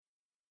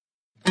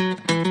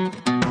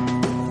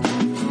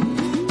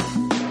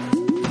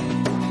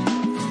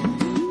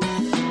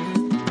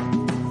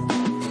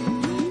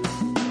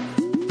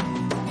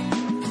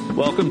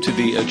Welcome to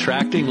the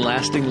Attracting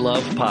Lasting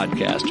Love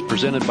podcast,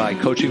 presented by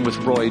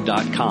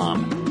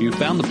CoachingWithRoy.com. You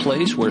found the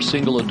place where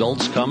single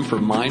adults come for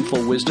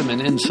mindful wisdom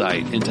and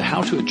insight into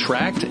how to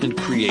attract and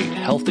create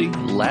healthy,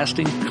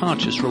 lasting,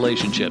 conscious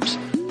relationships.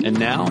 And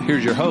now,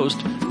 here's your host,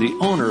 the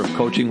owner of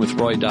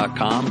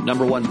CoachingWithRoy.com,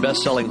 #1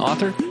 best-selling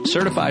author,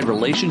 certified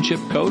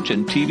relationship coach,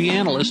 and TV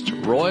analyst,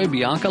 Roy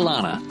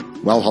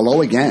Biancalana. Well,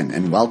 hello again,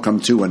 and welcome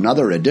to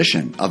another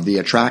edition of the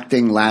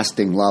Attracting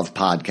Lasting Love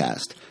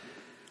podcast.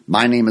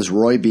 My name is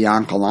Roy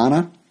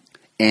Biancalana,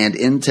 and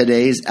in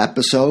today's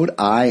episode,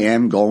 I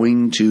am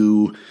going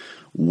to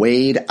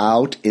wade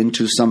out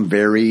into some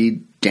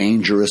very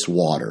dangerous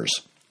waters.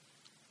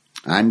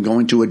 I'm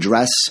going to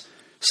address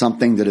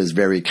something that is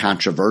very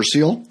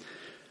controversial,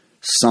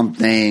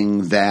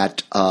 something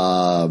that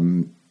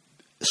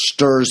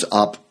stirs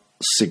up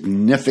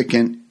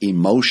significant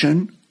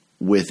emotion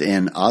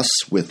within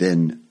us,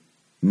 within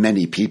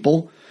many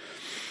people.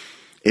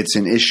 It's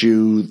an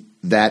issue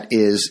that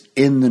is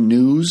in the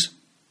news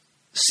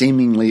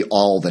seemingly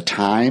all the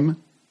time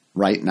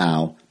right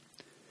now.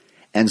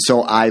 And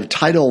so I've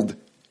titled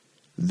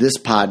this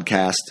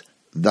podcast,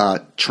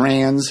 The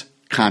Trans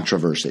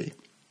Controversy,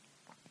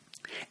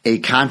 a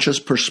conscious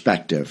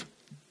perspective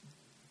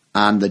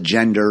on the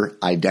gender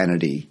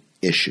identity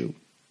issue.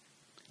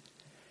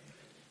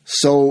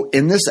 So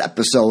in this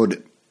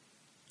episode,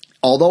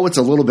 although it's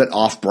a little bit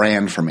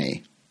off-brand for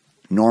me,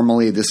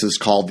 normally this is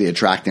called the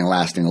Attracting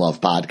Lasting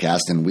Love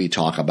podcast, and we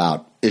talk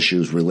about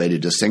issues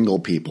related to single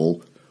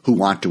people who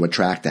want to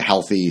attract a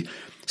healthy,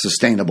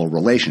 sustainable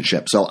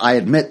relationship. So I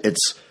admit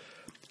it's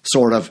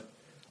sort of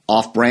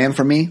off-brand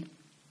for me,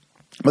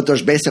 but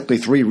there's basically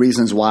three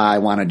reasons why I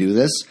want to do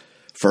this.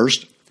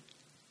 First,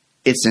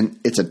 it's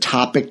a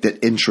topic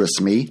that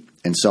interests me,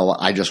 and so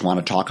I just want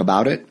to talk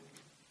about it.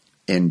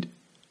 And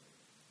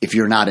if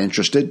you're not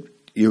interested,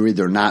 you're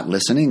either not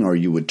listening or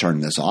you would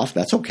turn this off.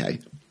 That's okay.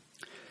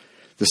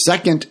 The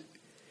second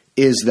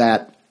is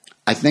that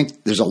I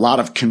think there's a lot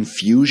of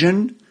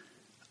confusion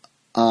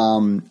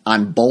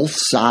on both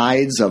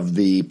sides of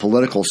the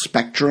political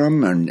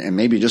spectrum, and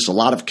maybe just a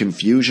lot of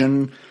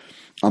confusion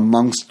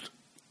amongst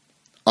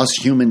us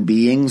human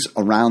beings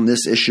around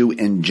this issue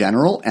in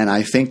general. And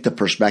I think the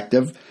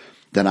perspective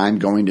that I'm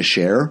going to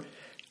share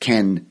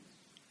can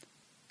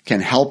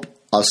help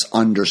us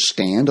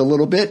understand a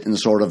little bit and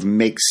sort of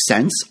make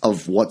sense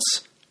of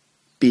what's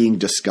being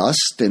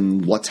discussed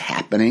and what's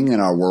happening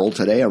in our world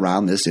today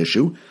around this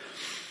issue.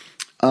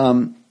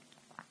 And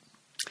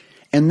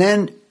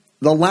then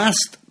the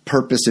last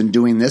purpose in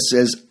doing this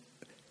is,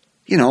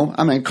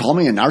 call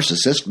me a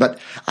narcissist, but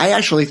I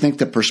actually think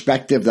the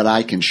perspective that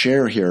I can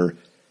share here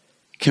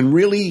can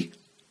really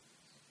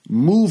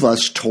move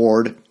us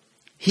toward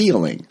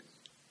healing.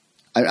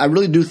 I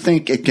really do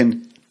think it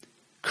can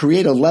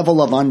create a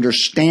level of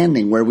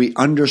understanding where we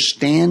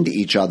understand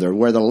each other,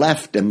 where the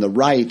left and the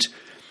right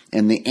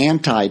and the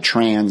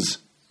anti-trans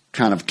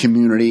kind of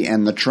community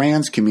and the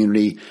trans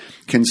community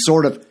can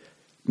sort of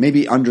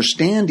maybe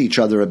understand each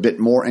other a bit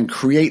more and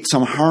create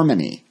some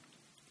harmony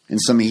and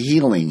some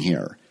healing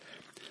here.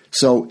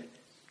 So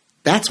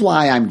that's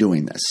why I'm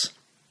doing this.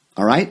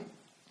 All right?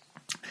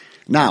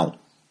 Now,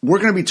 we're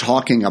going to be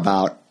talking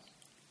about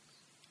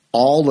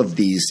all of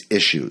these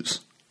issues.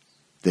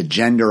 The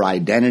gender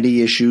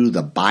identity issue,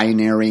 the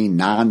binary,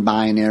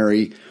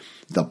 non-binary,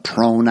 the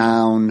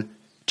pronoun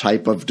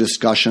type of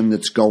discussion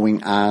that's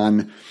going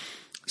on.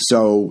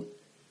 So,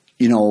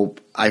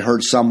 I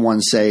heard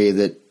someone say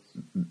that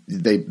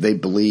they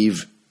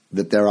believe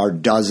that there are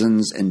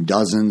dozens and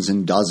dozens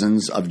and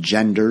dozens of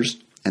genders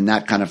and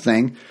that kind of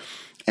thing.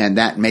 And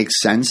that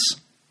makes sense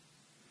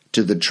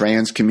to the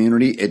trans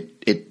community.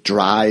 It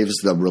drives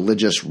the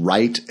religious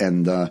right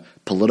and the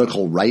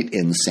political right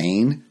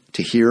insane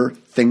to hear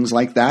things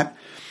like that.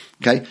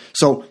 Okay?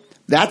 So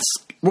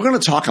we're going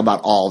to talk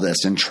about all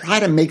this and try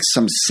to make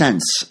some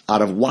sense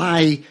out of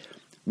why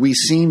we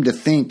seem to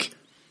think,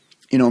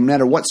 no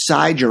matter what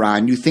side you're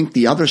on, you think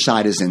the other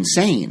side is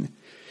insane.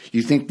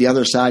 You think the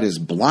other side is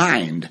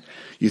blind.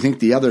 You think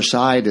the other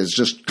side has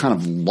just kind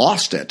of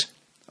lost it.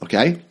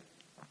 Okay?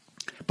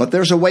 But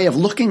there's a way of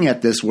looking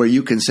at this where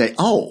you can say,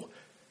 oh,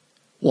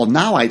 well,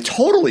 now I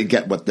totally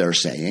get what they're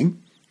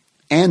saying,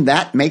 and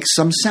that makes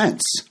some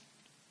sense.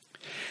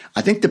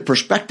 I think the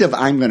perspective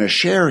I'm going to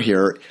share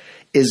here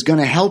is going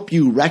to help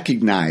you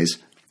recognize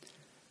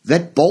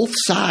that both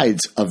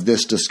sides of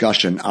this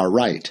discussion are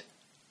right,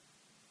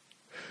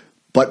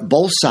 but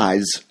both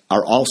sides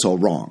are also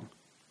wrong.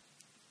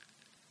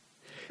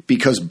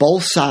 Because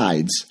both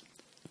sides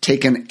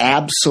take an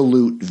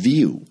absolute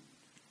view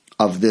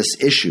of this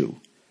issue.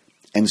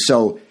 And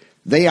so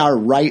they are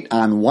right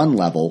on one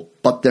level,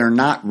 but they're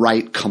not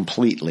right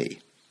completely.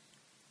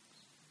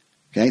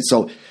 Okay,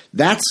 so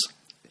that's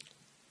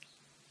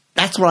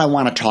what I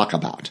want to talk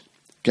about.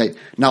 Okay,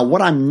 now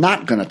what I'm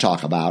not going to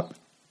talk about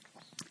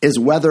is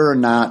whether or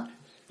not,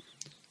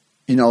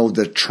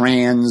 the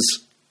trans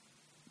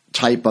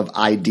type of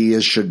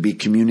ideas should be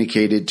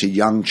communicated to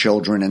young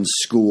children in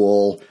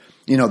school.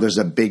 There's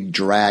a big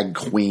drag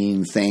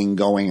queen thing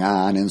going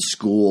on in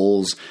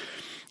schools.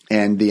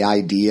 And the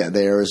idea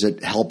there is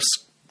it helps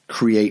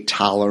create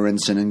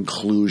tolerance and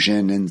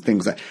inclusion and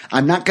things like that.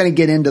 I'm not going to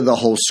get into the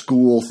whole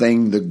school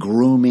thing, the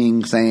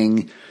grooming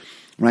thing,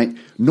 right?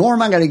 Nor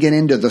am I going to get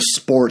into the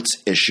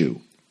sports issue,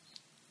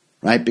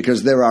 right?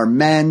 Because there are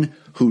men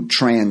who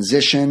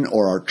transition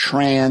or are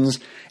trans,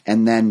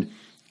 and then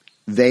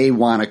they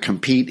want to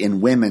compete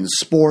in women's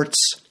sports.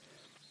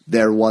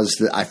 There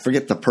was, I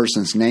forget the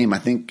person's name. I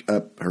think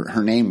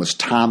her name was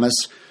Thomas,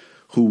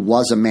 who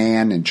was a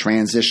man and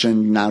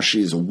transitioned. Now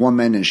she's a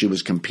woman, and she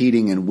was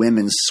competing in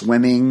women's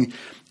swimming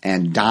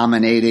and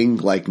dominating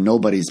like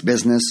nobody's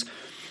business.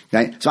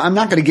 Okay? So I'm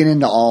not going to get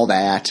into all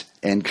that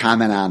and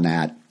comment on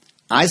that.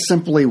 I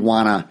simply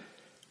want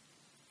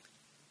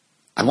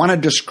to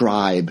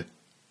describe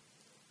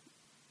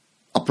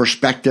a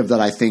perspective that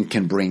I think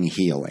can bring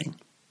healing.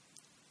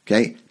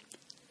 Okay?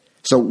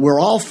 So we're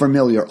all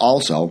familiar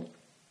also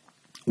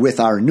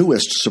with our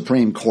newest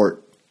Supreme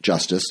Court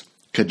Justice,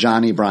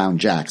 Ketanji Brown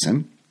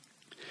Jackson,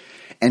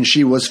 and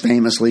she was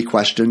famously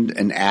questioned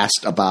and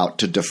asked about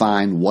to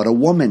define what a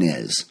woman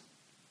is.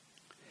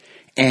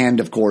 And,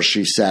 of course,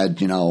 she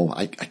said,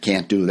 I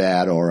can't do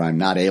that, or I'm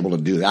not able to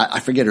do that. I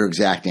forget her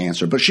exact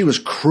answer, but she was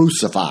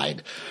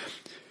crucified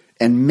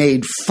and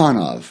made fun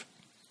of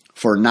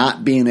for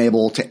not being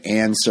able to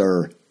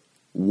answer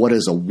what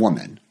is a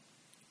woman,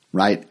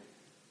 right?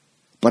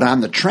 But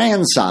on the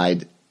trans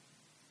side,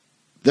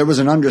 there was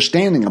an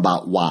understanding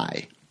about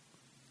why.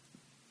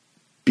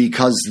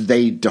 Because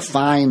they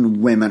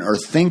define women or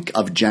think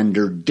of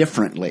gender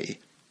differently,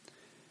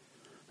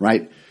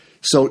 right?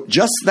 So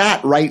just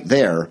that right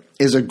there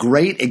is a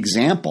great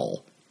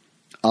example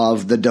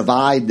of the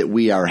divide that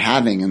we are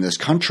having in this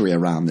country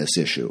around this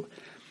issue.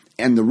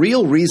 And the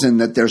real reason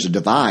that there's a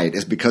divide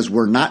is because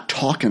we're not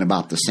talking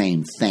about the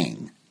same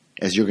thing,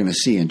 as you're going to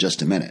see in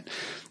just a minute.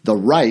 The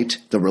right,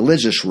 the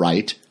religious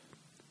right,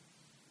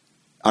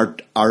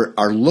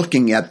 are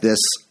looking at this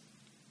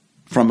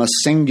from a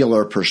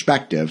singular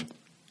perspective.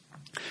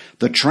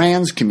 The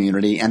trans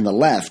community and the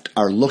left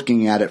are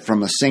looking at it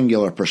from a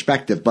singular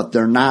perspective, but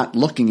they're not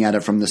looking at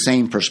it from the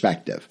same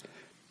perspective.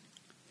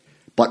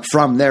 But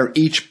from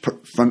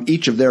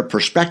each of their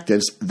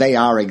perspectives, they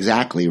are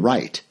exactly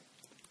right.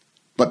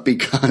 But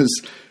because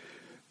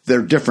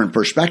they're different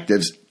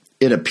perspectives,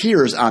 it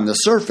appears on the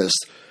surface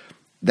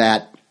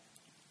that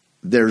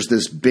there's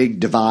this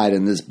big divide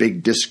and this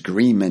big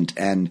disagreement,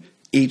 and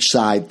each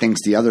side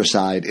thinks the other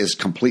side is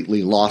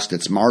completely lost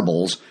its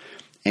marbles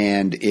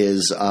and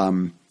is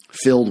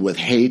filled with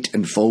hate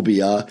and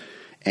phobia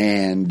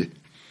and,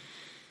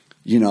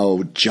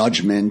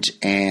 judgment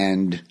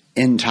and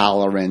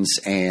intolerance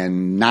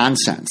and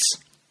nonsense,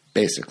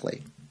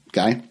 basically.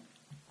 Okay?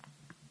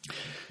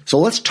 So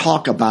let's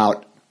talk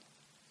about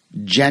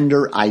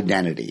gender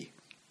identity,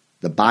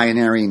 the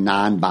binary,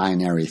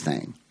 non-binary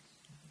thing.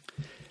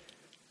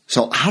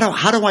 So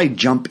how do I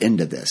jump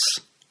into this?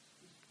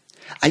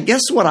 I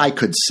guess what I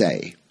could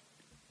say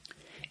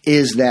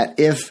is that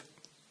if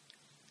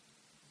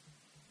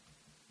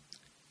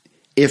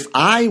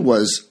I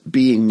was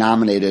being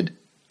nominated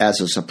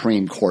as a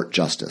Supreme Court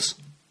Justice,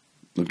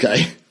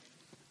 okay,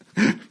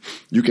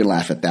 you can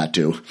laugh at that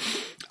too.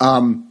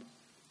 And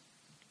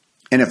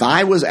if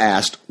I was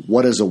asked,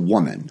 what is a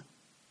woman?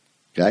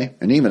 Okay,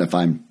 and even if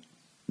I'm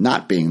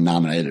not being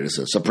nominated as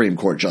a Supreme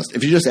Court Justice,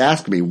 if you just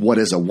ask me, what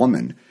is a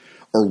woman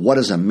or what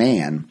is a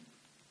man,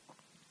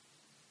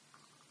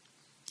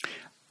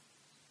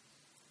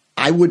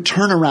 I would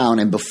turn around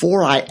and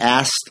before I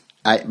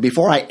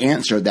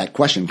answered that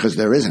question, because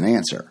there is an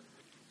answer,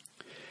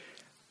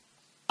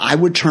 I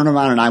would turn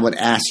around and I would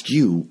ask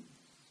you,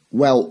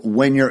 well,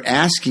 when you're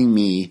asking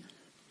me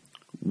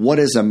what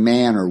is a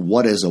man or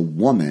what is a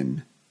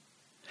woman,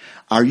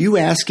 are you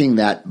asking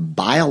that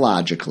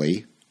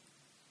biologically,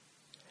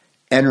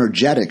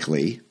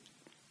 energetically,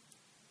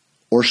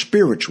 or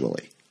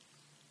spiritually?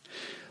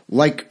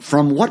 Like,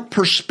 from what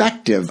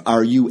perspective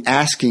are you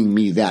asking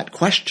me that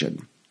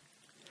question?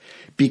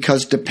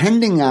 Because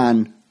depending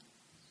on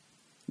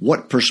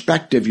what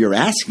perspective you're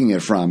asking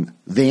it from,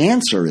 the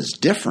answer is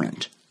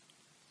different.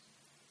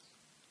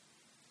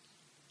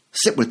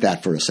 Sit with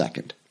that for a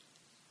second.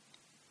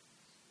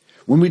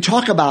 When we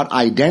talk about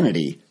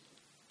identity,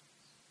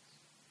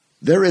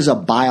 there is a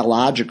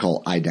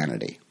biological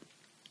identity.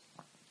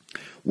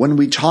 When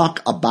we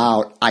talk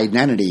about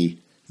identity,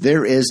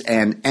 there is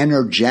an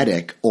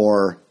energetic,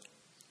 or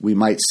we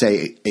might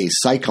say a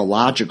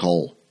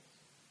psychological,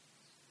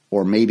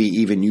 or maybe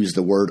even use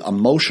the word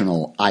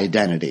emotional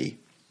identity.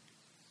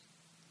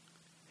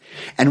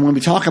 And when we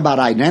talk about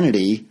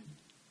identity,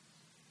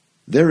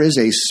 there is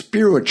a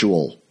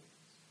spiritual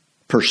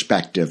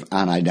perspective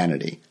on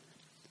identity.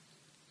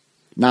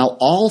 Now,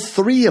 all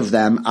three of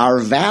them are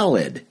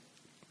valid.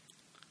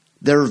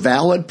 They're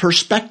valid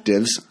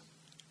perspectives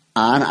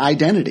on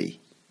identity.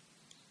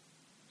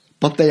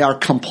 But they are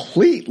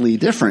completely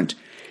different.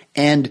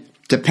 And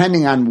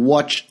depending on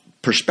what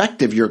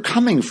perspective you're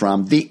coming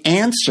from, the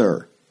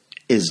answer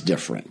is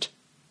different.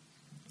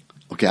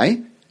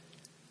 Okay?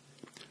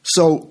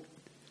 So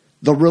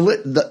the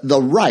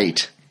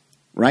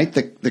right?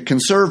 The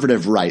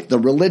conservative right, the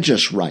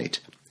religious right.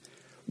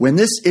 When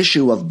this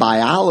issue of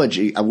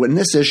biology, when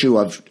this issue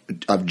of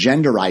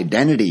gender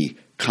identity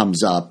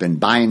comes up and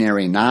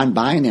binary,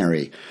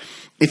 non-binary,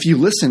 if you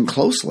listen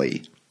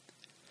closely,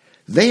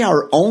 they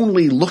are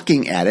only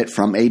looking at it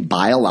from a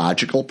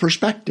biological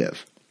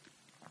perspective.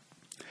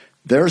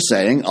 They're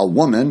saying a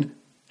woman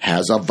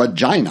has a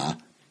vagina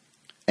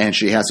and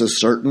she has a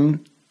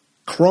certain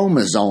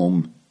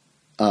chromosome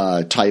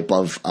type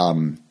of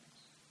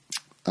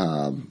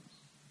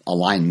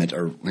alignment,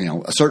 or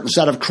a certain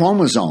set of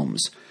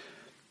chromosomes,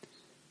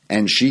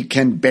 and she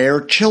can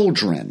bear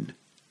children.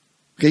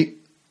 Okay,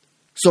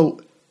 so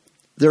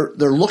they're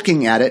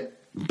looking at it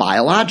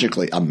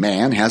biologically. A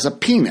man has a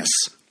penis.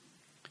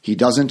 He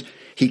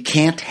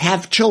can't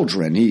have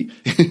children.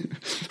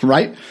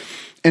 Right?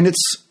 And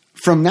it's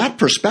from that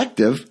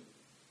perspective,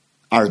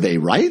 are they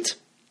right?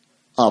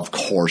 Of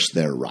course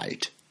they're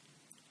right.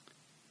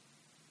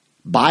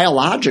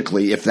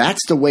 Biologically, if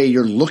that's the way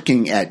you're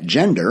looking at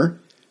gender,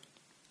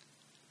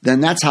 then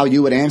that's how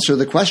you would answer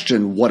the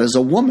question, what is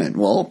a woman?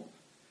 Well,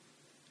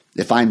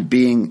 if I'm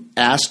being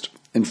asked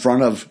in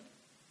front of,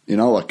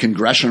 a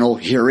congressional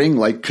hearing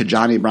like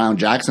Ketanji Brown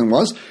Jackson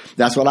was,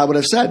 that's what I would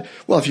have said.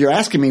 Well, if you're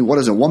asking me what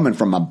is a woman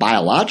from a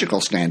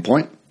biological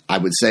standpoint, I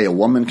would say a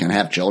woman can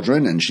have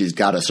children and she's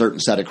got a certain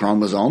set of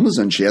chromosomes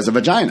and she has a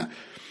vagina.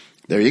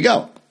 There you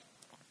go.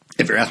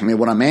 If you're asking me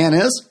what a man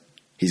is,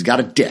 he's got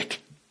a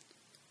dick.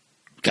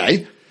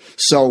 Okay?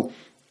 So,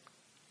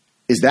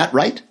 is that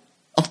right?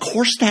 Of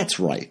course that's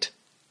right.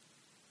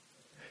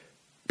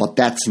 But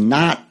that's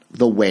not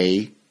the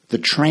way the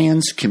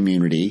trans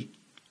community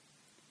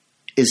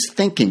is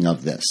thinking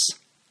of this.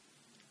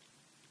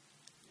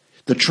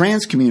 The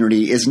trans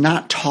community is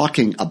not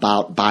talking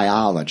about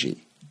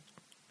biology.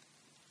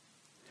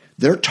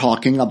 They're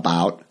talking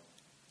about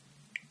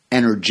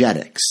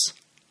energetics.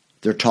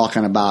 They're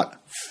talking about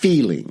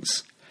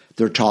feelings.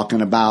 They're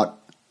talking about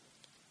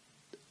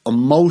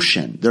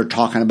emotion. They're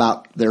talking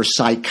about their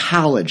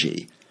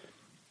psychology.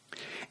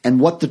 And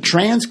what the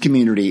trans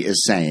community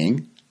is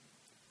saying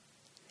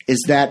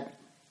is that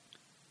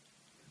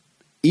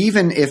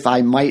even if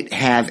I might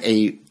have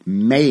a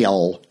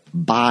male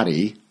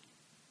body,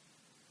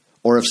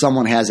 or if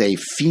someone has a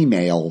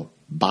female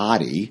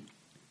body,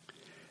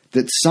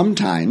 that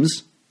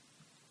sometimes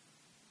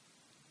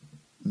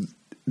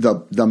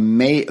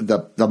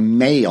the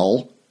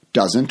male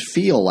doesn't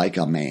feel like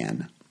a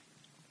man.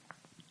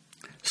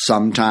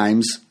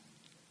 Sometimes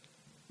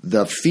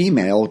the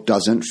female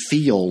doesn't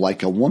feel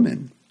like a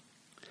woman.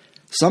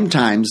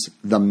 Sometimes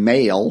the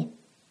male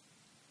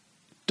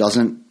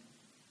doesn't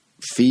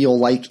feel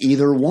like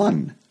either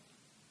one.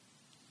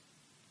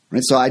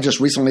 Right? So I just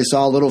recently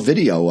saw a little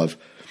video of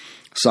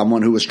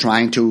someone who was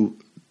trying to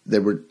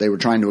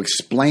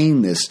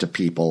explain this to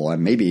people,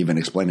 and maybe even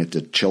explain it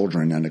to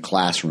children in a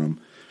classroom,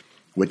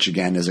 which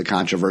again is a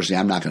controversy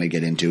I'm not going to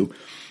get into.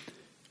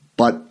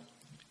 But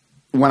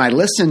when I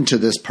listen to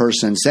this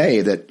person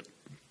say that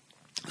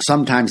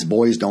sometimes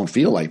boys don't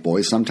feel like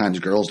boys, sometimes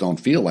girls don't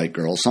feel like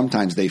girls,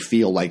 sometimes they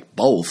feel like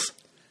both,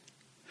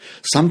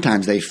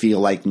 sometimes they feel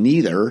like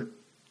neither,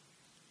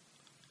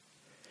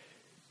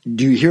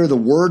 do you hear the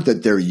word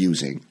that they're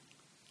using?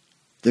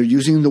 They're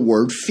using the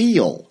word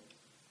feel.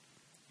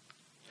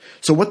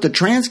 So what the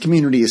trans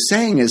community is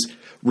saying is,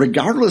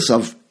 regardless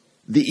of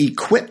the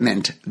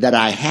equipment that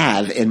I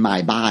have in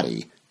my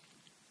body,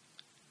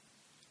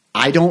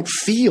 I don't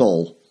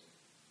feel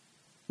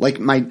like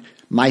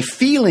my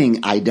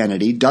feeling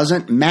identity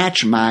doesn't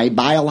match my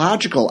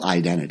biological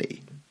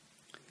identity.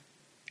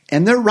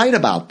 And they're right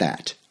about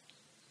that.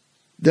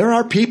 There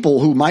are people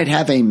who might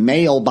have a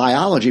male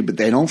biology, but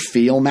they don't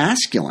feel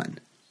masculine.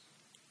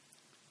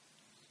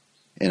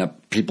 And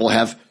people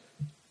have,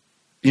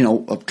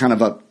 a kind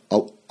of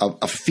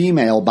a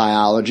female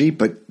biology,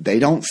 but they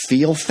don't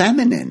feel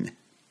feminine.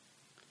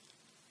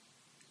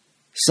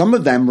 Some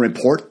of them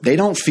report they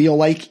don't feel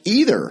like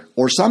either,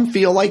 or some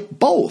feel like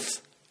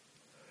both.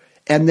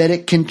 And that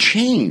it can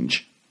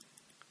change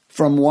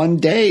from one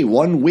day,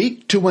 1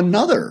 week to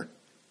another.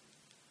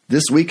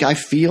 This week I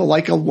feel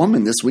like a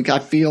woman. This week I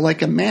feel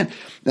like a man.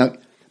 Now,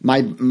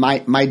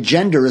 my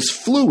gender is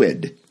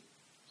fluid.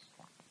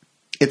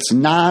 It's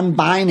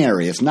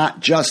non-binary. It's not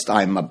just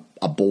I'm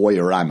a boy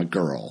or I'm a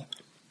girl.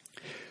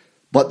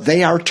 But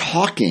they are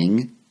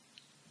talking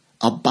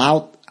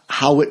about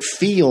how it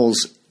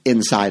feels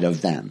inside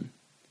of them.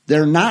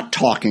 They're not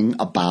talking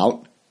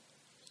about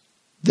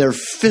their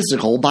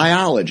physical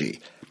biology.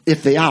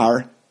 If they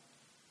are,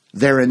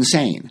 they're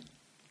insane.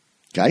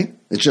 Okay?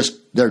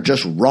 They're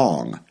just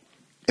wrong.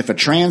 If a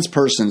trans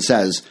person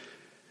says,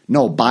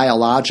 no,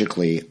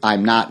 biologically,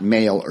 I'm not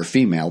male or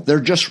female, they're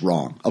just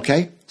wrong.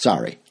 Okay?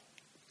 Sorry.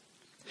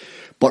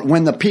 But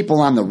when the people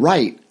on the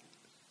right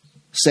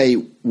say,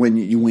 when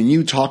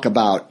you talk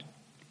about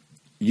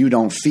you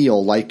don't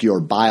feel like your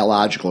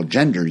biological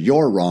gender,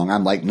 you're wrong,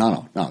 I'm like,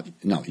 no,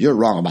 you're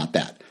wrong about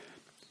that.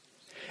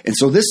 And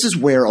so this is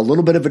where a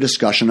little bit of a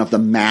discussion of the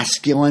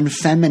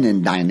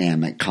masculine-feminine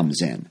dynamic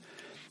comes in.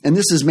 And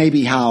this is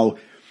maybe how,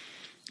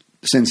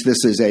 since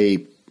this is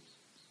a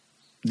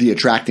the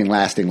Attracting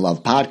Lasting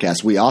Love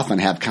podcast, we often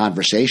have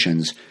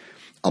conversations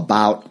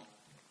about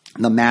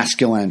the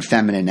masculine and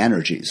feminine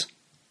energies,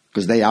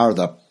 because they are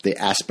the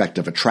aspect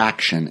of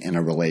attraction in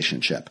a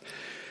relationship.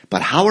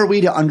 But how are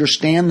we to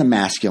understand the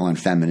masculine and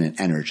feminine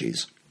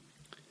energies?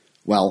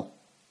 Well,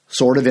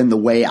 sort of in the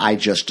way I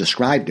just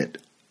described it.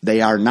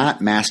 They are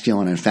not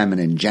masculine and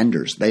feminine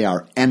genders. They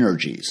are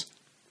energies.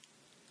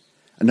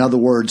 In other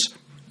words,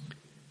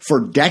 for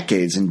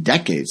decades and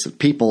decades of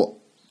people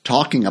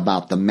talking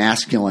about the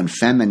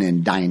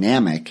masculine-feminine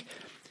dynamic,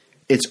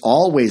 it's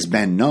always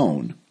been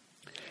known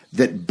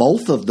that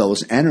both of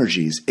those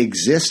energies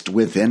exist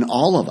within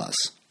all of us.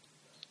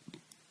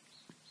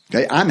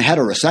 Okay, I'm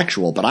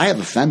heterosexual, but I have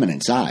a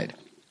feminine side.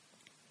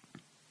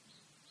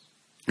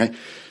 Okay,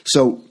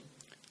 so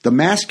the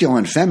masculine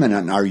and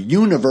feminine are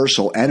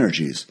universal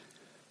energies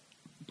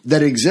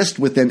that exist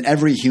within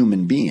every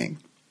human being.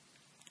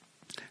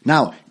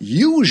 Now,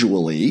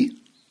 usually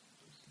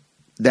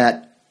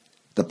that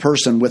the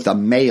person with a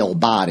male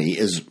body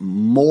is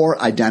more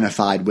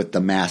identified with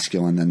the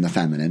masculine than the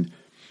feminine,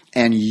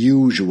 and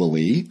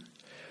usually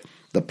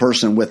the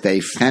person with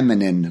a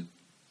feminine,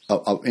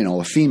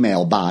 a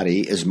female body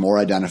is more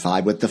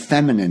identified with the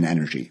feminine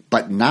energy,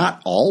 but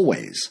not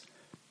always.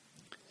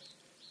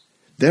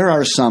 There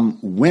are some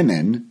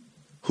women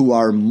who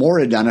are more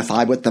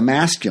identified with the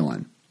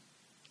masculine.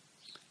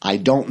 I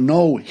don't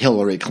know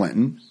Hillary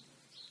Clinton,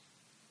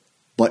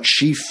 but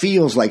she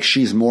feels like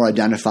she's more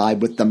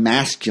identified with the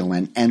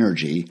masculine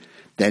energy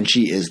than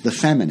she is the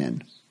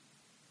feminine.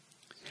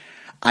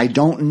 I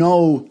don't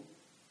know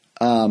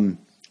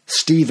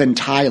Steven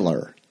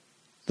Tyler,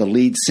 the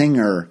lead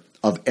singer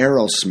of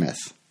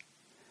Aerosmith,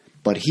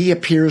 but he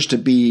appears to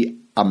be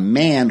a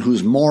man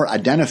who's more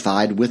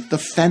identified with the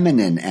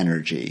feminine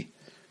energy.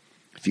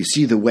 If you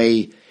see the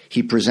way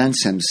he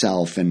presents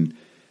himself and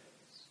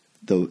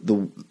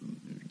the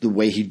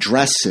way he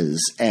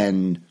dresses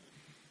and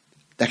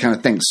that kind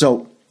of thing.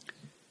 So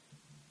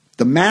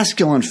the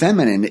masculine and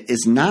feminine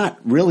is not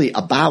really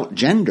about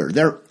gender.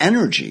 They're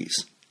energies.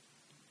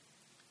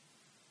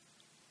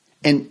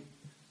 And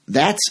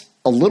that's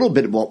a little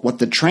bit what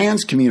the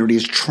trans community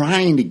is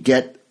trying to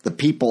get the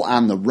people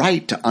on the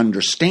right to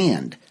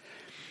understand,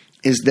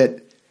 is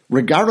that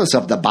regardless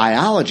of the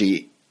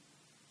biology,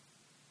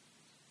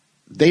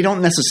 they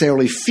don't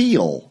necessarily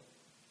feel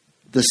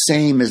the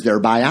same as their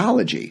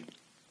biology.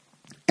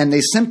 And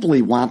they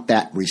simply want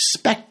that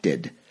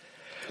respected.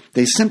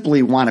 They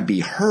simply want to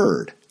be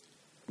heard.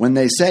 When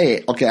they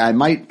say, okay, I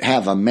might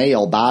have a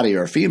male body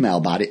or a female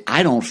body,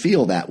 I don't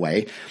feel that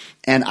way,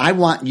 and I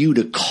want you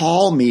to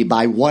call me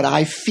by what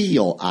I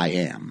feel I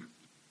am.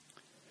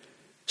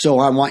 So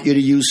I want you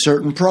to use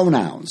certain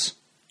pronouns.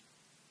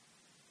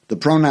 The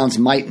pronouns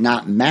might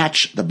not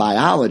match the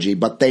biology,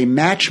 but they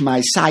match my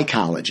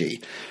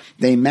psychology.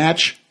 They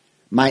match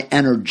my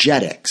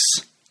energetics.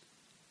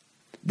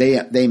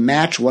 They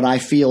match what I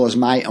feel as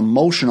my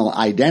emotional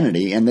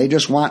identity, and they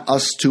just want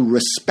us to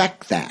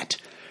respect that.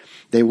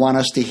 They want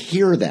us to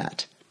hear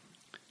that.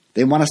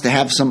 They want us to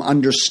have some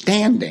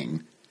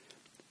understanding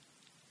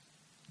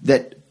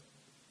that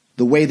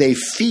the way they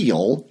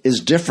feel is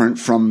different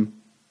from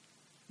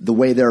the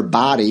way their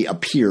body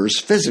appears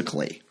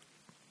physically.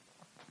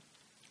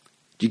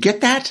 Do you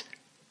get that?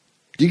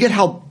 Do you get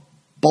how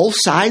both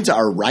sides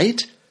are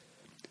right,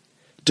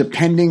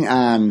 depending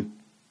on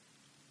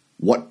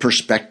what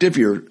perspective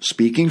you're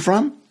speaking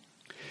from?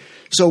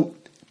 So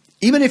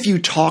even if you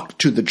talk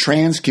to the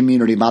trans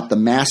community about the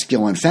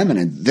masculine and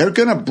feminine, they're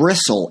going to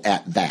bristle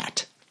at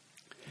that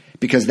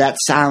because that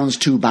sounds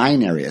too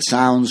binary. It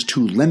sounds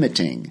too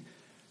limiting.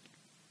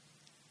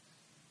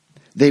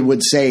 They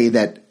would say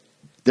that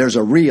there's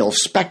a real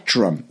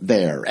spectrum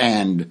there,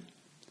 and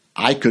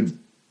I could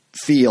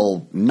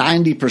feel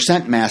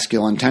 90%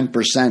 masculine,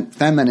 10%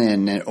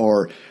 feminine,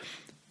 or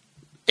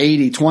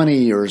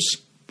 80-20, or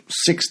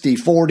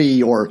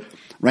 60-40, or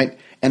right.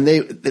 And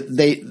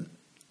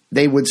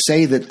they would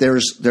say that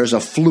there's a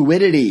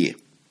fluidity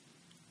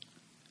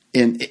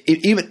in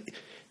even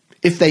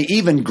if they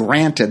even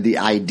granted the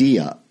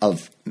idea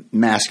of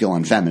masculine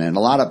and feminine. A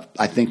lot of,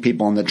 I think,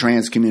 people in the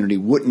trans community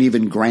wouldn't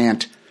even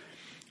grant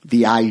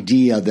the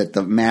idea that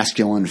the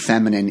masculine and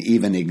feminine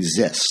even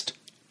exist.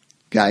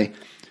 Okay?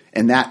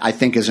 And that, I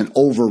think, is an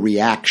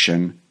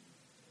overreaction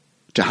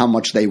to how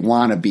much they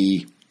want to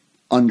be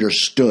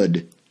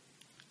understood,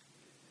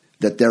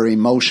 that their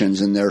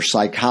emotions and their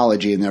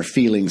psychology and their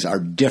feelings are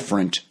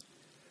different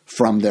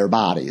from their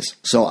bodies.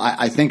 So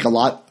I think a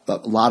lot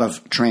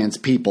of trans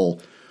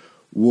people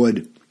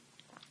would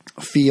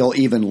feel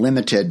even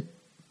limited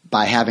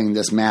by having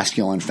this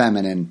masculine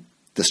feminine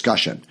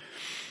discussion.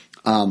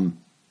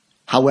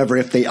 However,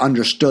 if they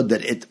understood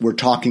that we're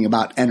talking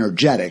about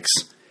energetics,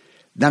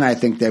 then I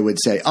think they would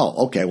say,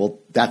 oh, okay, well,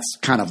 that's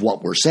kind of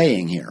what we're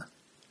saying here,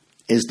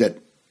 is that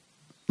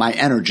my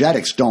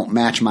energetics don't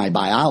match my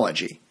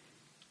biology.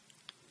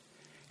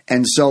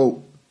 And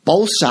so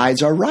both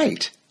sides are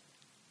right.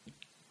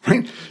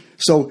 Right?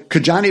 So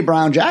Kajani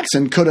Brown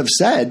Jackson could have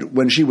said,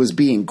 when she was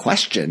being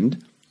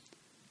questioned,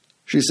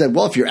 she said,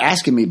 well, if you're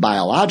asking me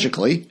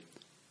biologically,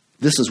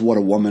 This is what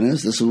a woman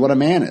is. This is what a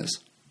man is.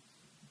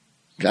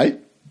 Okay?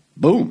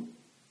 Boom.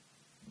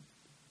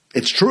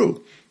 It's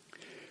true.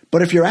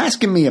 But if you're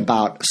asking me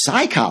about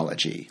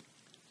psychology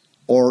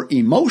or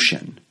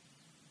emotion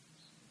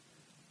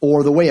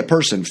or the way a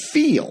person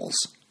feels,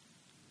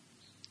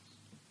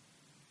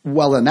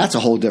 well, then that's a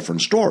whole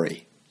different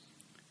story.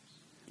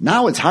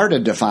 Now it's hard to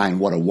define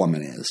what a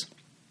woman is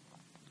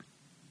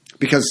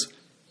because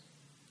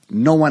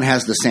no one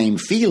has the same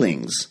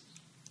feelings.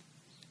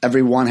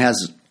 Everyone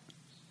has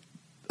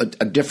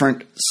a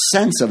different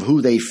sense of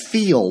who they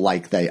feel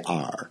like they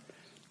are.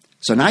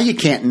 So now you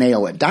can't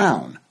nail it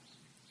down.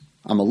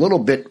 I'm a little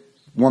bit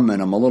woman.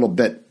 I'm a little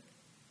bit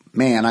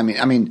man. I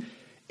mean,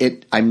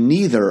 I'm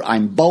neither.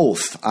 I'm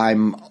both.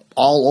 I'm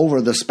all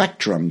over the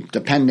spectrum,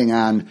 depending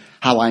on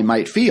how I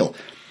might feel.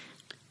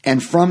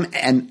 And from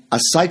a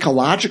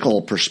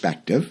psychological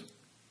perspective,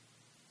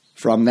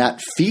 from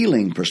that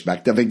feeling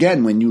perspective,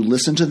 again, when you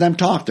listen to them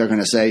talk, they're going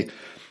to say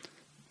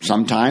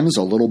sometimes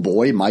a little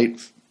boy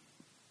might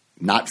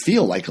not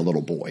feel like a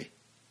little boy.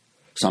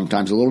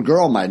 Sometimes a little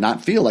girl might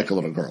not feel like a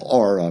little girl,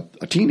 or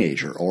a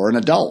teenager, or an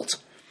adult.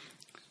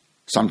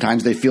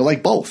 Sometimes they feel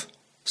like both.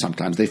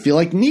 Sometimes they feel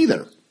like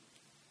neither.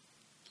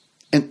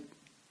 And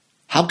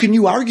how can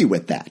you argue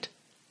with that?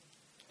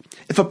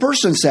 If a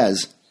person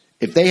says,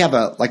 if they have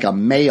a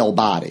male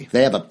body,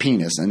 they have a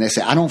penis, and they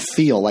say, I don't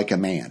feel like a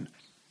man.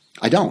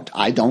 I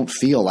don't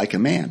feel like a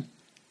man.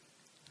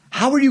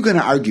 How are you going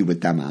to argue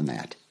with them on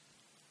that?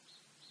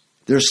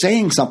 They're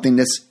saying something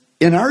that's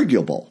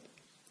inarguable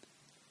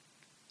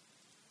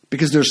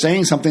because they're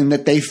saying something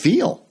that they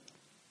feel.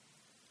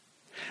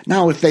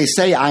 Now, if they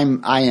say I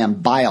am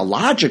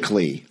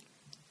biologically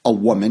a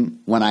woman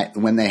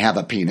when they have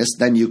a penis,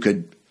 then you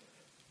could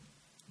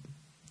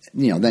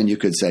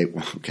say,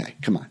 well, okay,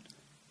 come on,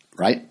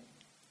 right?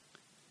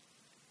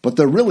 But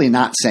they're really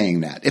not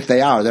saying that. If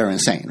they are, they're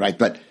insane, right?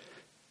 But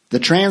the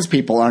trans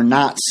people are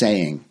not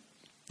saying,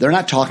 they're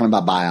not talking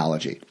about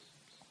biology.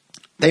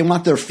 They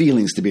want their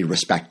feelings to be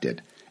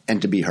respected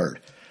and to be heard.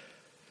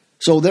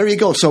 So there you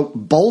go. So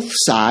both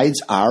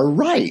sides are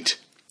right,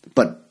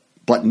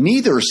 but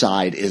neither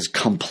side is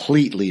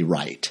completely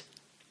right.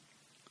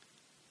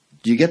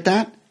 Do you get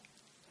that?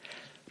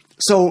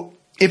 So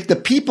if the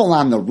people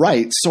on the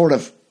right sort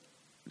of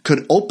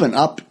could open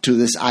up to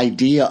this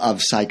idea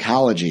of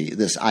psychology,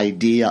 this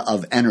idea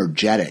of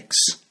energetics,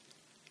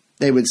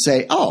 they would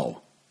say,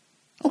 oh,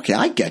 okay,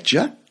 I get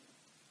you.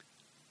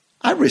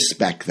 I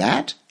respect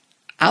that.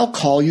 I'll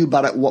call you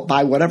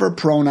by whatever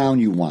pronoun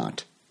you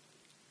want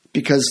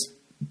because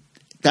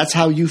that's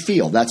how you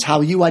feel. That's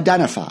how you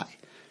identify.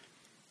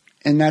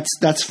 And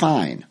that's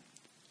fine.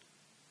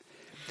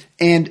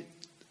 And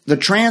the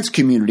trans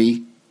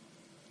community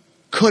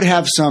could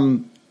have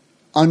some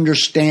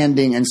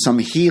understanding and some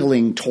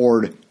healing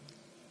toward,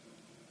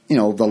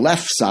 the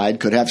left side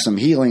could have some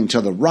healing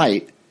to the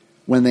right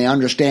when they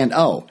understand,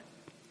 oh,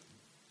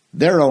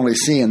 they're only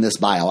seeing this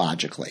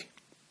biologically.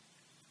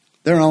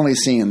 They're only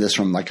seeing this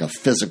from like a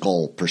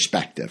physical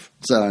perspective.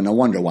 So no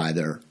wonder why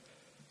they're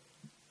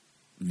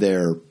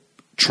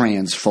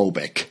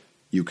transphobic,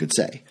 you could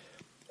say,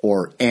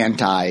 or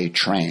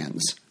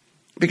anti-trans,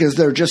 because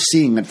they're just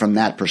seeing it from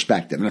that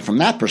perspective. And from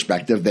that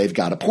perspective, they've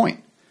got a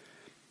point.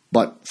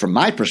 But from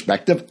my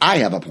perspective, I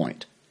have a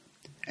point.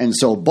 And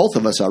so both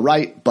of us are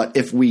right, but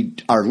if we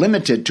are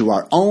limited to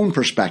our own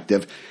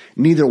perspective,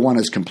 neither one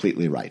is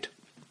completely right.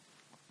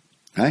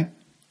 Okay?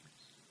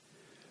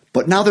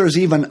 But now there's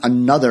even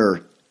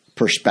another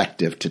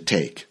perspective to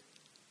take.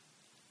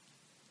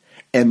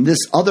 And this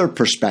other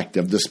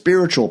perspective, the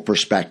spiritual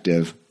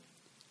perspective,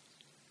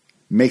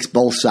 makes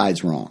both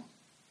sides wrong.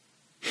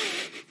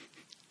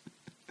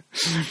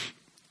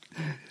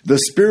 The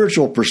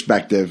spiritual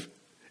perspective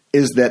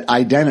is that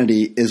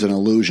identity is an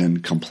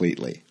illusion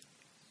completely.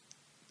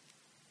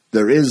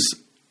 There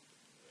is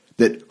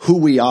that who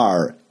we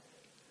are,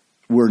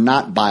 we're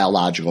not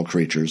biological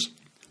creatures.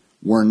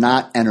 We're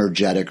not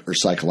energetic or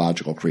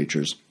psychological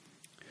creatures.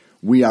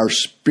 We are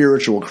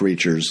spiritual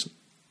creatures,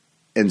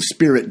 and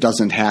spirit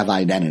doesn't have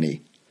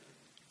identity.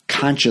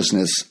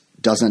 Consciousness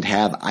doesn't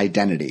have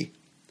identity.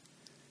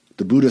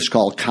 The Buddhists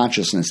call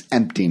consciousness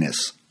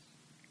emptiness,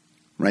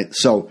 right?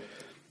 So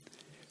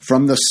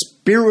from the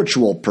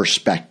spiritual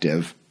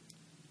perspective,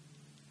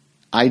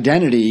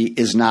 identity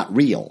is not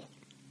real.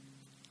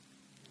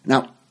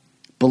 Now,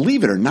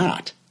 believe it or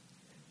not,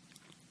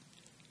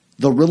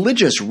 the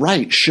religious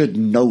right should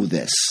know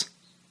this.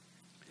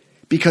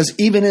 Because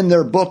even in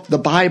their book, the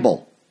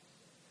Bible,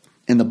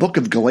 in the book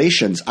of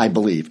Galatians, I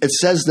believe, it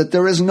says that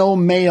there is no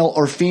male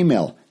or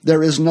female.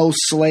 There is no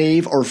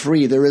slave or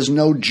free. There is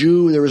no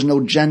Jew. There is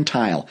no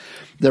Gentile.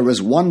 There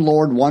is one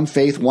Lord, one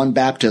faith, one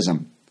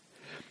baptism.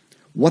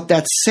 What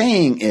that's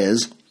saying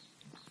is,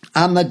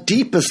 on the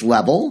deepest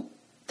level,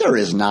 there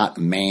is not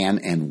man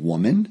and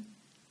woman.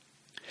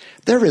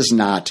 There is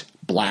not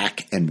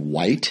black and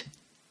white.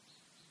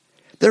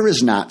 There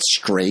is not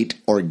straight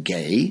or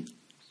gay.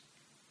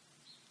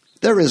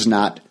 There is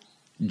not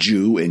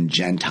Jew and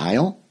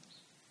Gentile.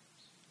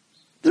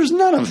 There's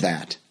none of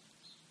that.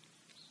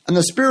 On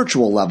the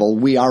spiritual level,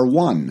 we are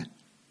one.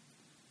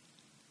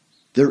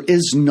 There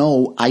is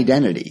no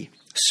identity.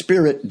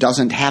 Spirit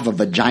doesn't have a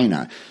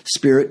vagina.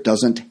 Spirit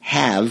doesn't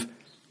have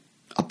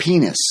a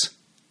penis.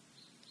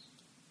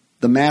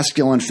 The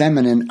masculine and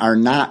feminine are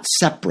not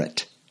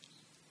separate.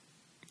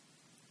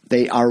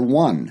 They are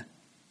one.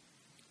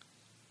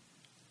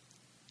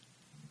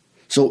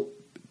 So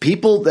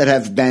people that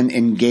have been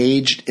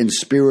engaged in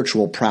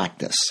spiritual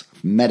practice,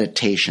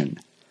 meditation,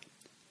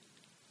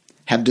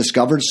 have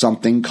discovered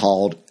something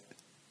called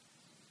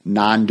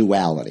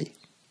non-duality,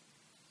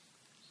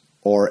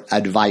 or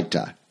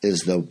Advaita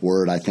is the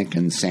word, I think,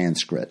 in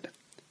Sanskrit.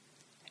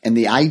 And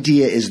the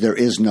idea is there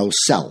is no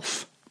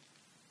self.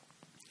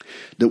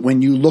 That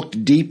when you look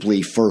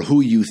deeply for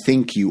who you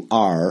think you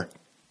are,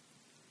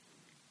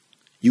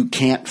 you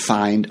can't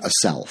find a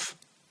self.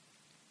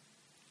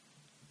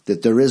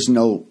 That there is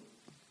no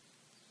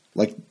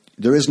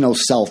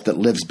self that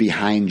lives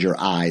behind your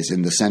eyes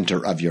in the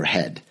center of your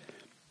head.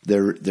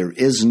 There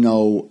is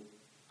no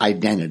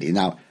identity.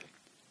 Now,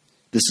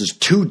 this is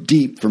too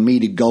deep for me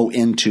to go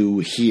into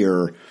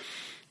here,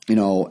 in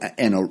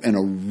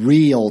a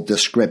real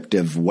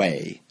descriptive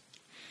way.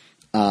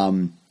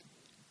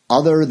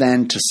 Other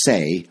than to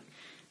say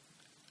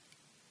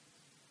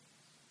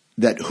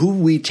that who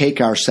we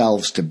take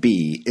ourselves to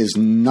be is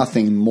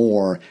nothing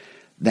more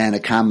than a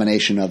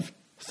combination of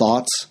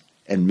thoughts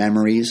and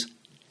memories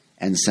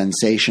and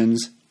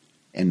sensations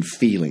and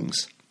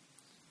feelings.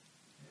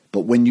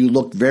 But when you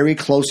look very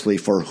closely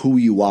for who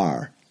you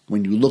are,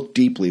 when you look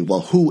deeply, well,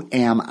 who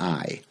am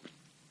I?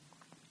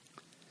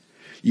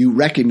 You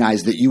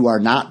recognize that you are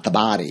not the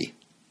body.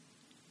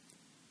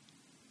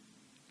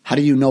 How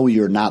do you know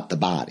you're not the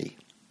body?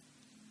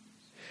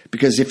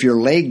 Because if your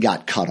leg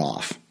got cut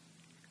off,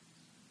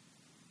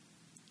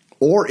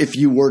 or if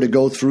you were to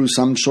go through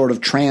some sort of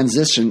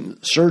transition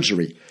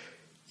surgery,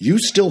 you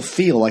still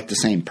feel like the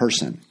same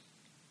person.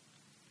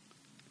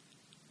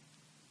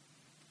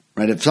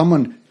 Right? If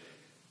someone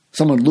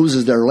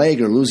loses their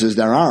leg or loses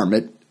their arm,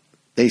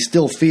 they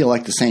still feel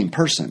like the same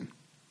person.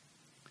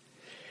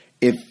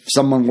 If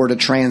someone were to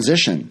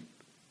transition,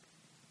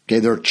 okay,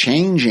 they're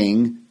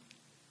changing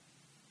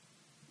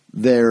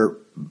they're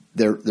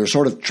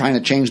sort of trying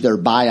to change their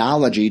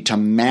biology to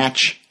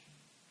match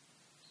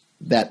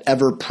that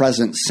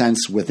ever-present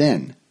sense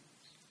within.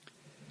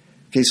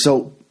 Okay,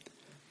 so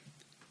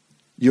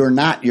you're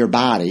not your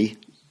body.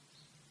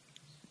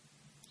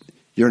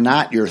 You're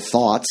not your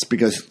thoughts,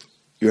 because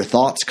your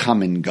thoughts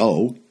come and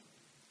go.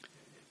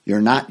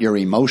 You're not your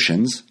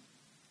emotions,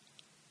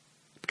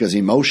 because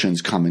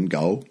emotions come and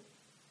go.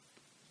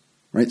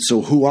 Right?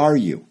 So who are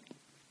you?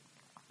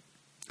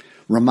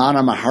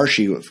 Ramana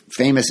Maharshi, a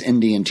famous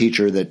Indian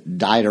teacher that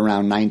died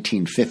around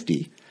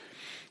 1950,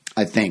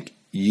 I think,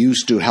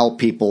 used to help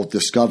people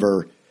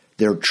discover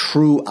their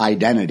true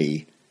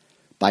identity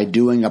by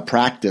doing a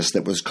practice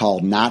that was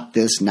called not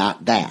this,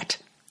 not that,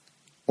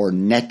 or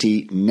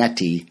neti,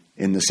 neti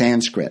in the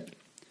Sanskrit.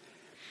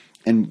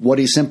 And what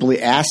he simply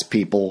asked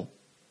people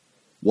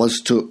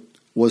was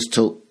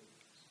to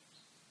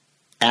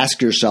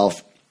ask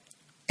yourself,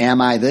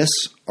 am I this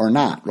or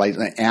not? Right?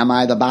 Am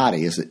I the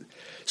body? Is it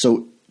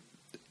so?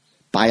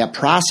 By a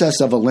process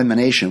of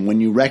elimination,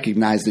 when you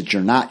recognize that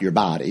you're not your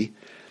body,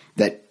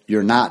 that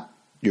you're not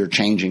your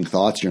changing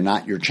thoughts, you're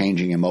not your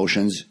changing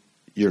emotions,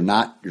 you're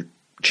not your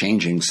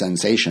changing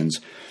sensations,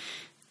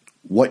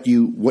 what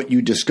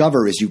you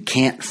discover is you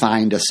can't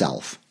find a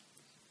self.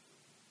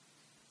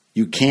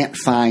 You can't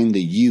find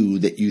the you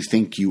that you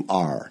think you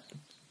are.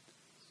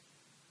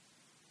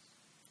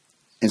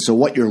 And so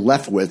what you're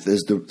left with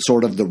is the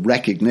sort of the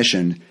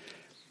recognition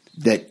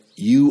that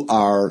you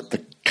are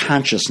the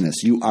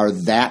consciousness. You are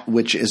that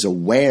which is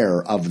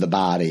aware of the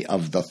body,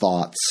 of the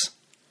thoughts,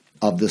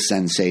 of the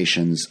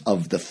sensations,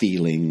 of the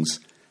feelings.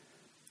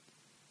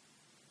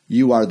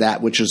 You are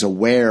that which is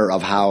aware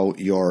of how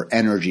your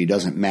energy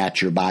doesn't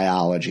match your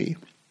biology.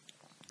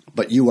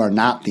 But you are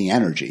not the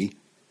energy,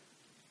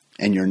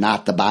 and you're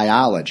not the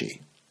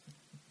biology.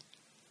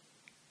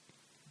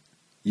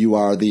 You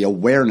are the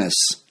awareness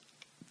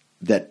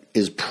that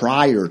is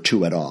prior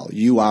to it all.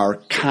 You are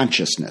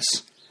consciousness.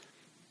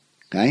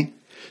 Okay?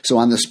 So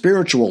on the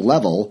spiritual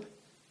level,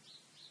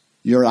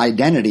 your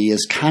identity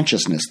is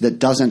consciousness that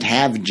doesn't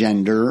have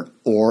gender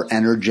or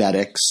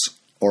energetics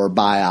or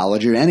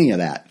biology or any of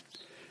that.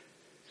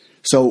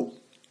 So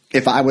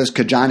if I was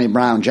Kajani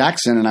Brown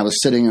Jackson and I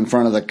was sitting in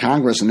front of the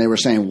Congress and they were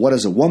saying, what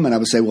is a woman? I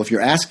would say, well, if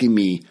you're asking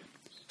me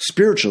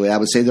spiritually, I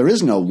would say there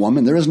is no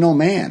woman, there is no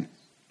man.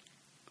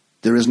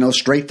 There is no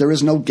straight, there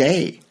is no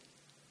gay.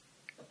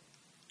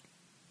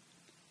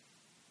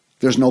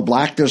 There's no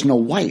black, there's no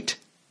white.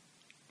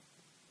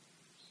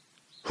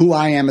 Who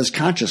I am is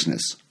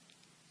consciousness.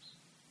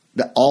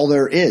 That all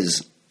there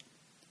is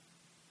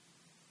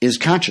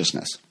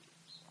consciousness.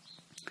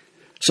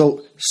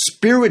 So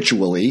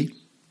spiritually,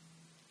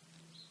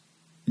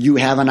 you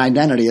have an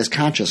identity as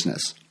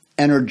consciousness.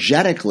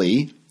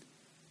 Energetically,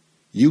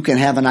 you can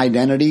have an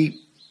identity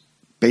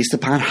based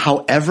upon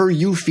however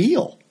you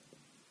feel.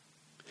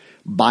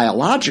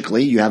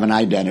 Biologically, you have an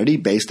identity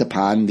based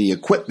upon the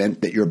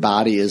equipment that your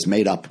body is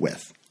made up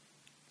with.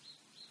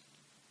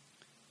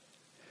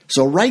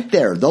 So right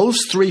there,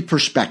 those three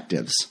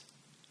perspectives,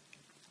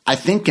 I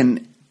think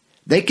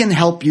they can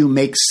help you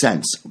make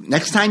sense.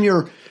 Next time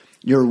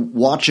you're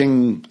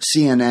watching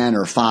CNN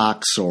or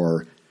Fox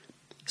or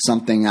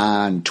something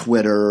on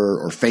Twitter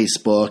or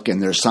Facebook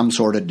and there's some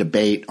sort of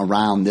debate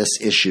around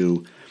this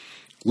issue,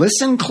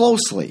 listen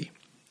closely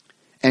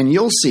and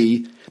you'll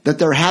see that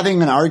they're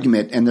having an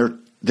argument and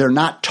they're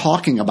not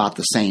talking about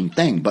the same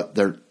thing, but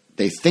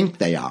they think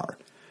they are.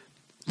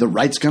 The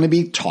right's going to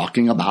be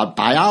talking about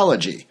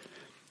biology,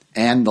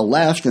 and the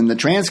left and the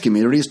trans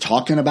community is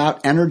talking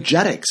about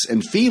energetics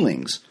and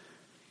feelings.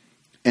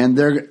 And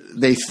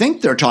they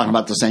think they're talking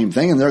about the same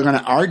thing, and they're going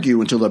to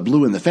argue until they're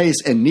blue in the face,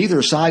 and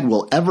neither side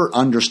will ever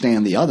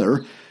understand the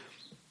other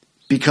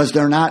because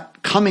they're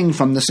not coming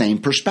from the same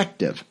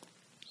perspective.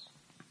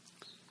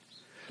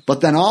 But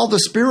then all the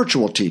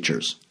spiritual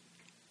teachers,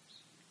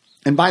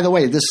 and by the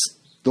way,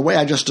 the way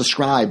I just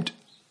described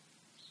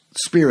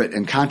spirit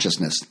and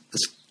consciousness,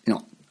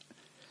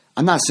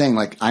 I'm not saying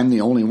like I'm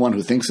the only one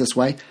who thinks this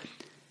way.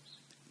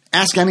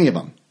 Ask any of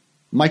them.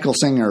 Michael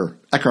Singer,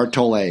 Eckhart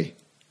Tolle,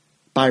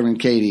 Byron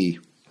Katie,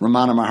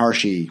 Ramana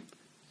Maharshi.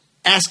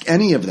 Ask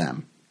any of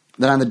them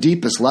that on the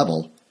deepest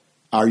level,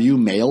 are you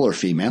male or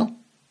female?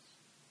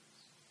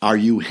 Are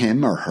you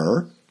him or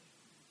her?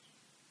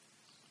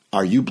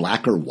 Are you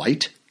black or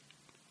white?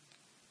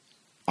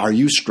 Are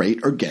you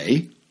straight or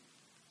gay?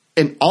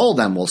 And all of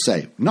them will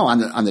say, no,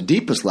 on the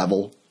deepest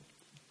level,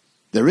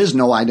 there is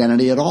no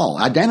identity at all.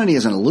 Identity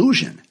is an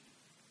illusion.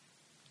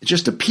 It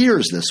just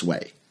appears this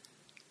way.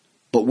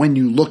 But when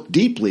you look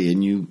deeply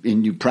and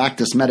you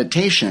practice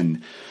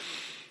meditation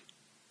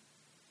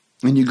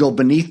and you go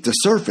beneath the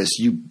surface,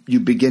 you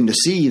begin to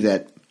see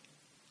that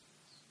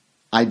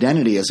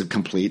identity is a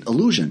complete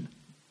illusion.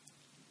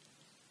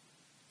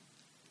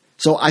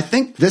 So I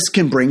think this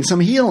can bring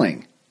some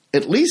healing,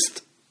 at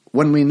least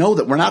when we know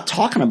that we're not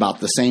talking about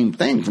the same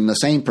thing from the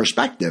same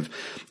perspective.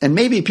 And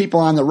maybe people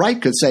on the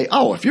right could say,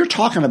 oh, if you're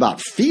talking about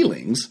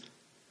feelings,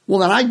 well,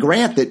 then I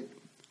grant that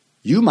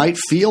you might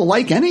feel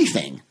like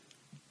anything.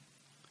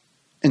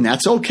 And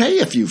that's okay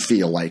if you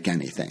feel like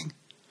anything.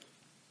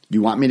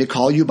 You want me to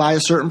call you by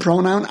a certain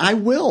pronoun? I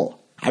will.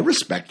 I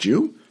respect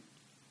you.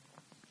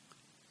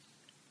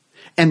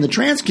 And the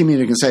trans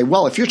community can say,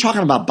 well, if you're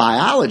talking about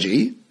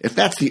biology, if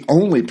that's the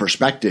only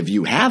perspective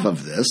you have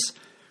of this,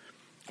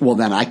 well,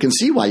 then I can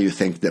see why you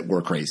think that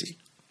we're crazy.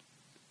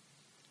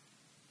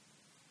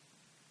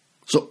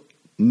 So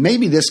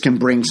maybe this can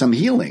bring some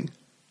healing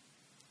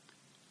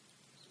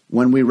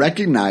when we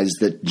recognize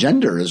that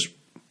gender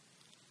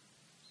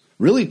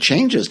really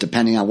changes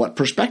depending on what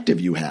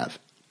perspective you have.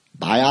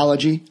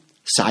 Biology,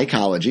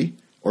 psychology,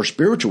 or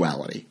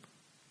spirituality.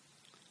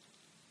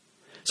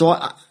 So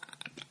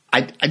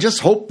I just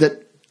hope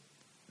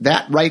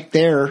that right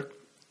there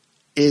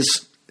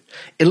is,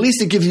 at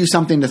least it gives you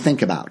something to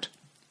think about.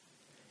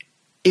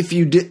 If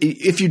you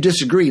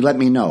disagree, let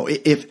me know.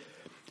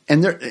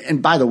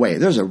 And by the way,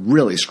 there's a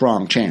really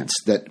strong chance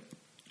that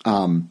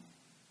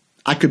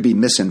I could be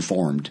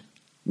misinformed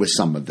with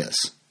some of this,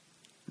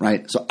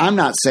 right? So I'm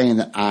not saying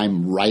that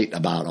I'm right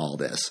about all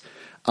this.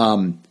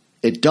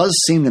 It does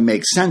seem to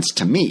make sense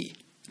to me,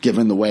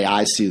 given the way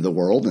I see the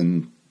world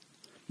and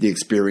the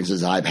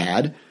experiences I've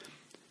had.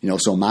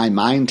 So my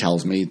mind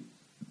tells me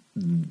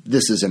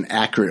this is an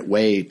accurate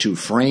way to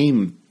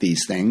frame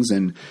these things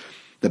and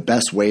the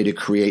best way to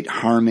create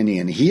harmony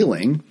and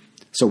healing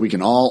so we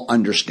can all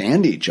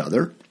understand each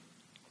other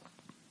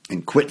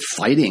and quit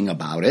fighting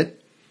about it,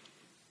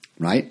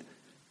 right?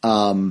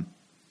 But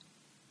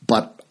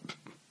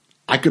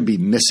I could be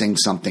missing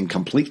something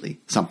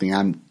completely, something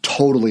I'm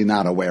totally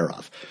not aware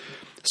of.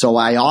 So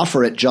I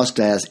offer it just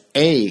as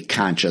a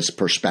conscious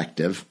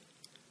perspective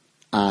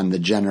on the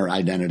gender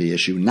identity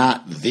issue,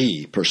 not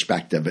the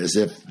perspective as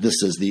if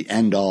this is the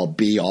end-all,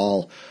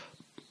 be-all,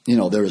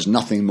 there is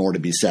nothing more to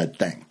be said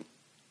thing.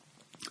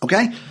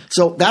 Okay?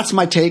 So that's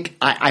my take.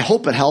 I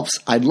hope it helps.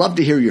 I'd love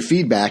to hear your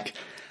feedback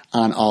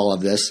on all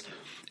of this.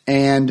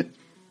 And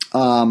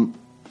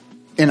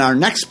in our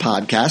next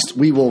podcast,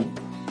 we will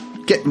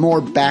get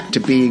more back to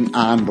being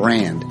on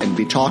brand and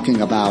be talking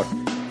about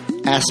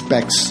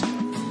aspects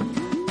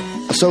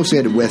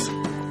associated with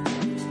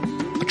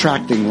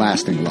attracting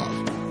lasting love.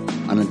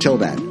 And until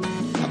then,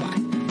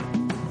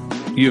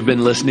 bye-bye. You've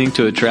been listening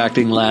to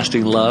Attracting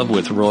Lasting Love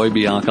with Roy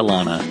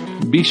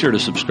Biancalana. Be sure to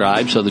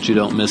subscribe so that you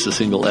don't miss a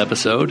single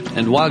episode.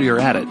 And while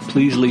you're at it,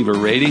 please leave a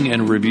rating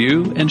and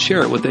review and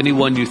share it with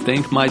anyone you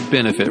think might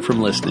benefit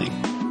from listening.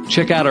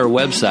 Check out our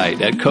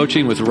website at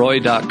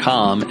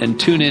coachingwithroy.com and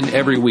tune in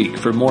every week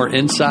for more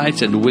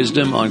insights and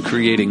wisdom on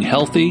creating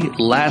healthy,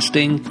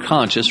 lasting,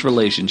 conscious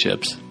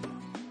relationships.